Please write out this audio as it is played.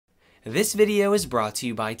This video is brought to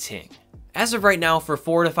you by Ting. As of right now, for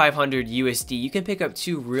 $400 to $500 USD, you can pick up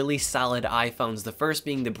two really solid iPhones, the first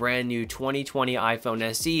being the brand new 2020 iPhone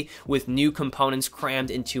SE with new components crammed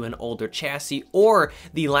into an older chassis, or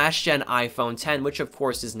the last gen iPhone 10, which of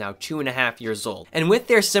course is now 2.5 years old. And with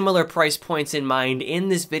their similar price points in mind, in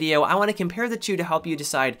this video, I want to compare the two to help you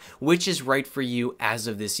decide which is right for you as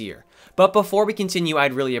of this year. But before we continue,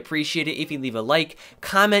 I'd really appreciate it if you leave a like,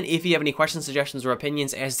 comment if you have any questions, suggestions, or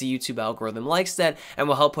opinions, as the YouTube algorithm likes that and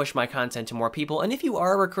will help push my content to more people. And if you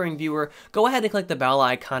are a recurring viewer, go ahead and click the bell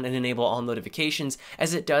icon and enable all notifications,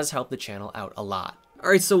 as it does help the channel out a lot.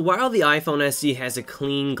 Alright, so while the iPhone SE has a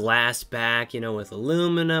clean glass back, with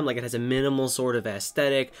aluminum, like it has a minimal sort of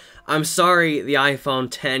aesthetic, I'm sorry, the iPhone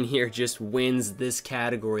 10 here just wins this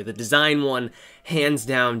category. The design one, hands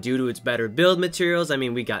down, due to its better build materials. I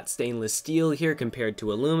mean, we got stainless steel here compared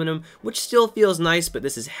to aluminum, which still feels nice, but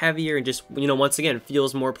this is heavier and just, once again,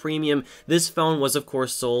 feels more premium. This phone was, of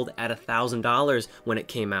course, sold at $1,000 when it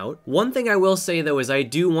came out. One thing I will say, though, is I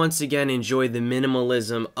do once again enjoy the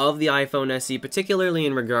minimalism of the iPhone SE, particularly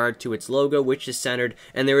in regard to its logo, which is centered,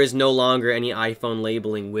 and there is no longer any iPhone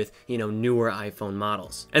labeling with, newer iPhone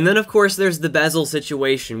models. And then, of course, there's the bezel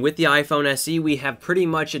situation. With the iPhone SE, we have pretty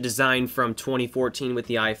much a design from 2014 with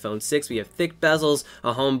the iPhone 6. We have thick bezels,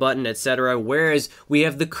 a home button, etc. Whereas we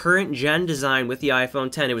have the current gen design with the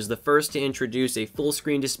iPhone 10. It was the first to introduce a full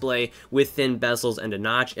screen display with thin bezels and a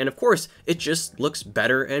notch. And of course, it just looks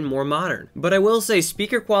better and more modern. But I will say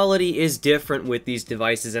speaker quality is different with these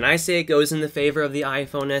devices, and I say it goes in the favor of the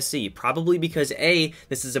iPhone SE, probably because A,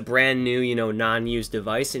 this is a brand new, non-used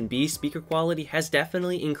device, and B, speaker quality has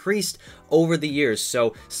definitely increased over the years.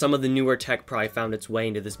 So some of the newer tech probably found its way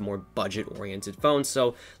into this more budget-oriented phone.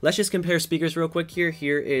 So let's just compare speakers real quick here.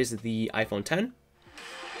 Here is the iPhone 10.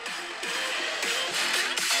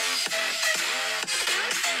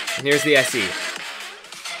 And here's the SE.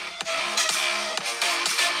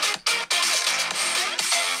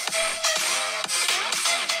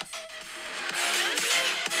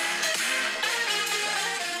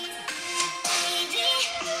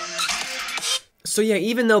 So yeah,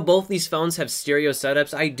 even though both these phones have stereo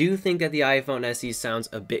setups, I do think that the iPhone SE sounds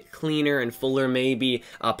a bit cleaner and fuller, maybe,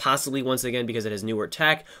 possibly once again because it has newer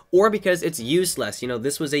tech, or because it's used less.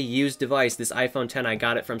 This was a used device. This iPhone 10, I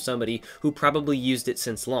got it from somebody who probably used it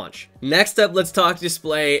since launch. Next up, let's talk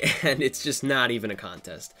display, and it's just not even a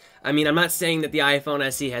contest. I mean, I'm not saying that the iPhone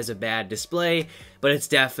SE has a bad display, but it's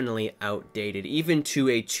definitely outdated, even to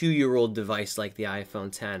a 2-year-old device like the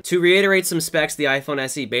iPhone 10. To reiterate some specs, the iPhone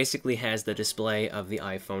SE basically has the display of the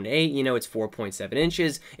iPhone 8. It's 4.7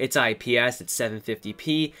 inches, it's IPS, it's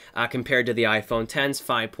 750p, compared to the iPhone 10's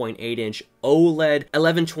 5.8-inch OLED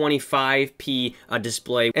 1125p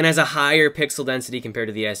display, and has a higher pixel density compared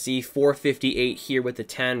to the SE, 458 here with the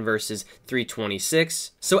 10 versus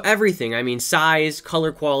 326. So everything, I mean, size,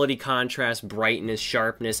 color quality, contrast, brightness,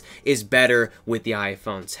 sharpness is better with the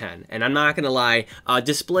iPhone 10. And I'm not gonna lie,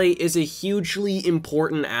 display is a hugely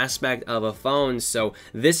important aspect of a phone, so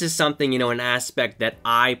this is something, an aspect that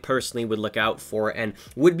I personally would look out for and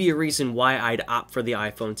would be a reason why I'd opt for the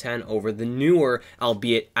iPhone 10 over the newer,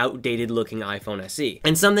 albeit outdated looking iPhone SE.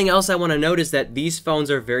 And something else I want to note is that these phones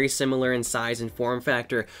are very similar in size and form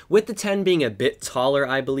factor, with the 10 being a bit taller,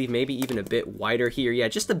 I believe, maybe even a bit wider here. Yeah,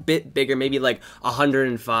 just a bit bigger, maybe like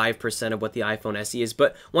 105% of what the iPhone SE is.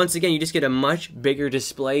 But once again, you just get a much bigger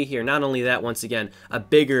display here. Not only that, once again, a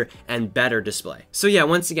bigger and better display. So yeah,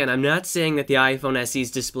 once again, I'm not saying that the iPhone SE's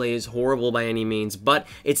display is horrible by any means, but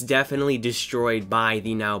it's definitely destroyed by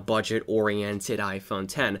the now budget-oriented iPhone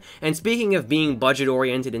 10. And speaking of being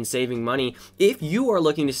budget-oriented and saving money, if you are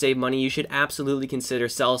looking to save money, you should absolutely consider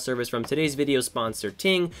cell service from today's video sponsor,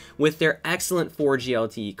 Ting, with their excellent 4G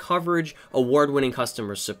LTE coverage, award-winning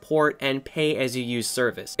customer support, and pay-as-you-use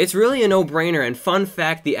service. It's really a no-brainer, and fun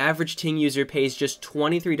fact, the average Ting user pays just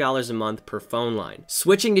 $23 a month per phone line.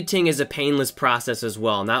 Switching to Ting is a painless process as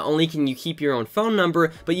well. Not only can you keep your own phone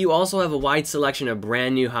number, but you also have a wide selection of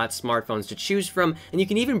brand new hot smartphones to choose from, and you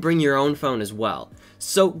can even bring your own phone as well.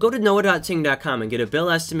 So go to noah.ting.com and get a bill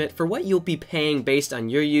estimate for what you'll be paying based on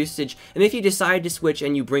your usage, and if you decide to switch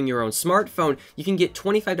and you bring your own smartphone, you can get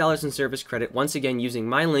 $25 in service credit, once again using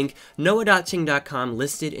my link, noah.ting.com,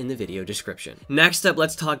 listed in the video description. Next up,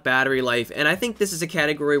 let's talk battery life, and I think this is a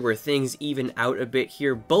category where things even out a bit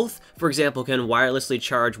here. Both, for example, can wirelessly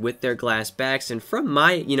charge with their glass backs, and from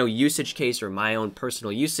my, usage case or my own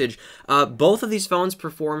personal usage, both of these phones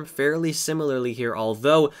perform fairly similarly here,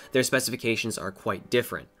 although their specifications are quite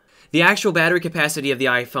different. The actual battery capacity of the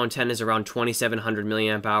iPhone 10 is around 2700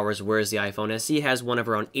 milliamp hours, whereas the iPhone SE has one of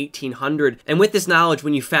around 1800. And with this knowledge,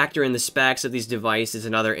 when you factor in the specs of these devices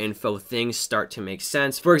and other info, things start to make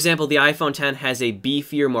sense. For example, the iPhone 10 has a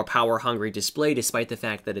beefier, more power-hungry display, despite the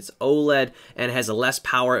fact that it's OLED, and has a less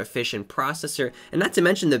power-efficient processor. And not to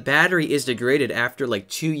mention, the battery is degraded after like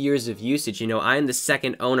 2 years of usage. You know, I'm the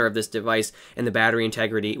second owner of this device, and the battery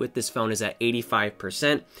integrity with this phone is at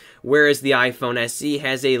 85%, whereas the iPhone SE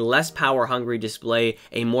has a less power-hungry display,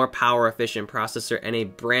 a more power-efficient processor, and a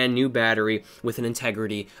brand new battery with an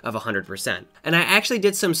integrity of 100%. And I actually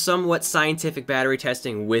did some somewhat scientific battery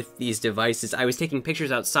testing with these devices. I was taking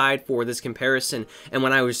pictures outside for this comparison, and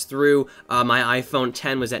when I was through, my iPhone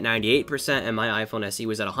 10 was at 98%, and my iPhone SE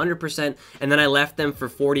was at 100%, and then I left them for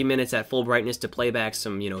 40 minutes at full brightness to play back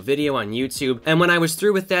some, video on YouTube. And when I was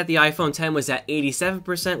through with that, the iPhone 10 was at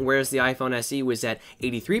 87%, whereas the iPhone SE was at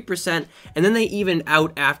 83%, and then they evened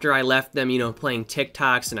out after I left them, playing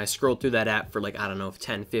TikToks, and I scrolled through that app for like, I don't know,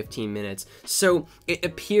 10, 15 minutes. So it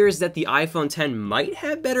appears that the iPhone 10 might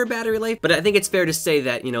have better battery life, but I think it's fair to say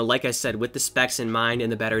that, like I said, with the specs in mind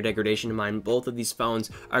and the battery degradation in mind, both of these phones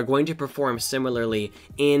are going to perform similarly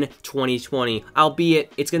in 2020,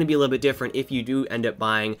 albeit it's going to be a little bit different if you do end up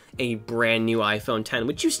buying a brand new iPhone 10,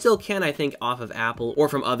 which you still can, I think, off of Apple or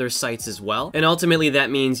from other sites as well. And ultimately that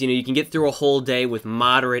means, you can get through a whole day with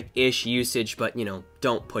moderate-ish usage, but,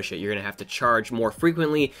 don't push it. You're going to have to charge more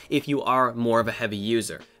frequently if you are more of a heavy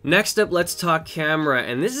user. Next up, let's talk camera,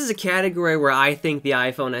 and this is a category where I think the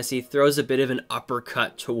iPhone SE throws a bit of an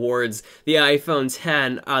uppercut towards the iPhone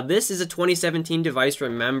 10. This is a 2017 device,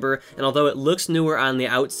 remember, and although it looks newer on the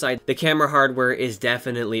outside, the camera hardware is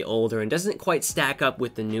definitely older and doesn't quite stack up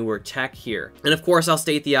with the newer tech here. And of course, I'll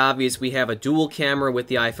state the obvious, we have a dual camera with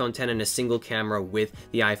the iPhone 10 and a single camera with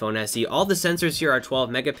the iPhone SE. All the sensors here are 12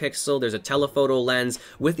 megapixel, there's a telephoto lens.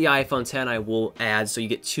 With the iPhone 10, I will add, so you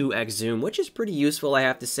get 2x zoom, which is pretty useful, I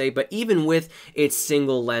have to say, but even with its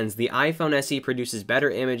single lens, the iPhone SE produces better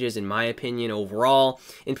images, in my opinion, overall,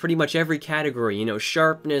 in pretty much every category,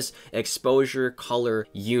 sharpness, exposure, color,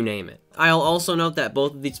 you name it. I'll also note that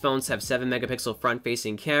both of these phones have 7 megapixel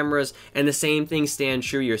front-facing cameras, and the same thing stands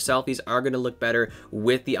true. Your selfies are going to look better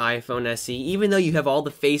with the iPhone SE, even though you have all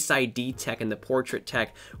the Face ID tech and the portrait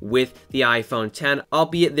tech with the iPhone 10,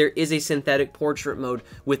 albeit there is a synthetic portrait mode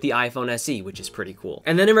with the iPhone SE, which is pretty cool.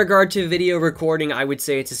 And then in regard to video recording, I would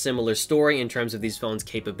say it's a similar story in terms of these phones'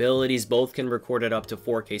 capabilities. Both can record at up to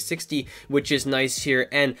 4K 60, which is nice here,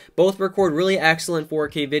 and both record really excellent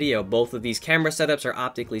 4K video. Both of these camera setups are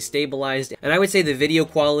optically stabilized, and I would say the video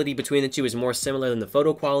quality between the two is more similar than the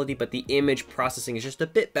photo quality, but the image processing is just a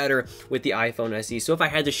bit better with the iPhone SE. So if I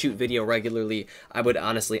had to shoot video regularly, I would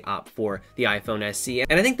honestly opt for the iPhone SE.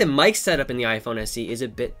 And I think the mic setup in the iPhone SE is a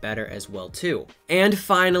bit better as well too. And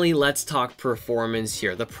finally, let's talk performance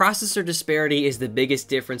here. The processor disparity is the biggest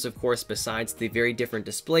difference, of course, besides the very different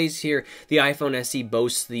displays here. The iPhone SE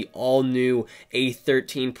boasts the all-new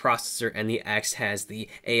A13 processor, and the X has the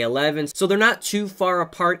A11. So they're not too far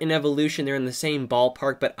apart in evolution. They're in the same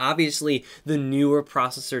ballpark, but obviously the newer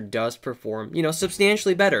processor does perform,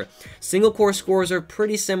 substantially better. Single core scores are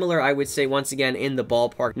pretty similar, I would say, once again, in the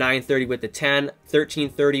ballpark. 930 with the 10,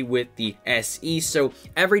 1330 with the SE, so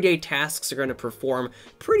everyday tasks are going to perform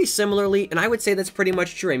pretty similarly, and I would say that's pretty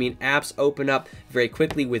much true. I mean, apps open up very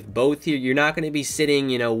quickly with both here. You're not going to be sitting,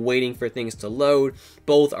 waiting for things to load.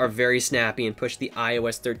 Both are very snappy and push the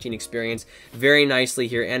iOS 13 experience very nicely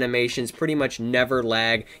here. Animations pretty much never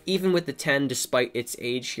lag, even with the 10 despite its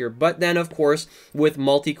age here. But then, of course, with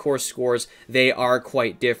multi-core scores, they are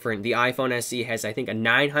quite different. The iPhone SE has, I think, a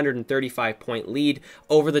 935-point lead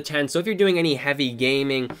over the 10, so if you're doing any heavy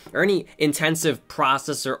gaming or any intensive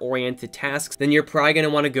processor-oriented tasks, then you're probably going to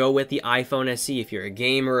want to go with the iPhone SE if you're a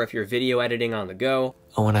gamer, if you're video editing on the go.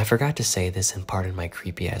 Oh, and I forgot to say this, and pardon my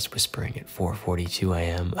creepy-ass whispering at 4:42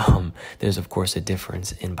 a.m. There's, of course, a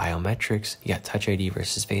difference in biometrics. You got Touch ID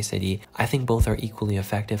versus Face ID. I think both are equally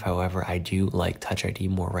effective. However, I do like Touch ID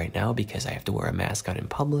more right now because I have to wear a mask out in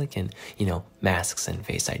public, and, masks and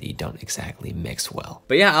Face ID don't exactly mix well.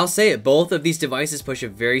 But yeah, I'll say it. Both of these devices push a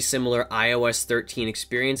very similar iOS 13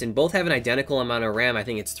 experience, and both have an identical amount of RAM. I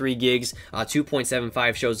think it's 3 gigs.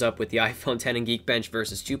 2.75 shows up with the iPhone 10 and Geekbench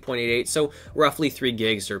versus 2.88, so roughly 3 gigs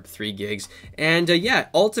gigs or 3 gigs. And yeah,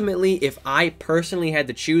 ultimately, if I personally had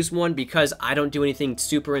to choose one, because I don't do anything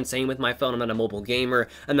super insane with my phone, I'm not a mobile gamer,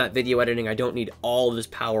 I'm not video editing, I don't need all of this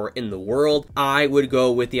power in the world, I would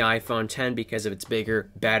go with the iPhone 10 because of its bigger,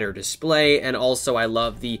 better display. And also I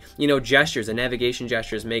love the, you know, gestures, the navigation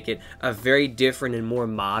gestures make it a very different and more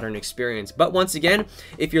modern experience. But once again,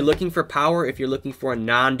 if you're looking for power, if you're looking for a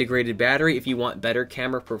non-degraded battery, if you want better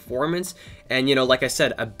camera performance, and, you know, like I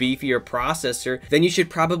said, a beefier processor, then you should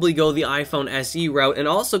probably go the iPhone SE route. And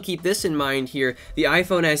also keep this in mind here, the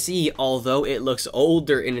iPhone SE, although it looks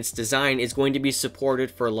older in its design, is going to be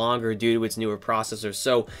supported for longer due to its newer processor.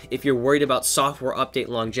 So if you're worried about software update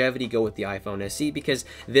longevity, go with the iPhone SE, because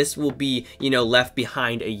this will be, you know, left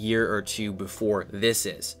behind a year or two before this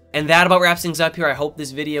is. And that about wraps things up here. I hope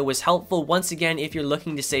this video was helpful. Once again, if you're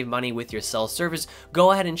looking to save money with your cell service,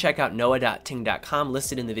 go ahead and check out noah.ting.com,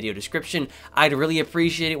 listed in the video description. I'd really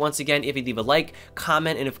appreciate it, once again, if you leave a like,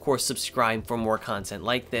 comment, and of course subscribe for more content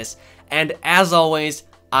like this. And as always,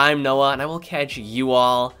 I'm Noah, and I will catch you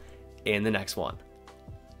all in the next one.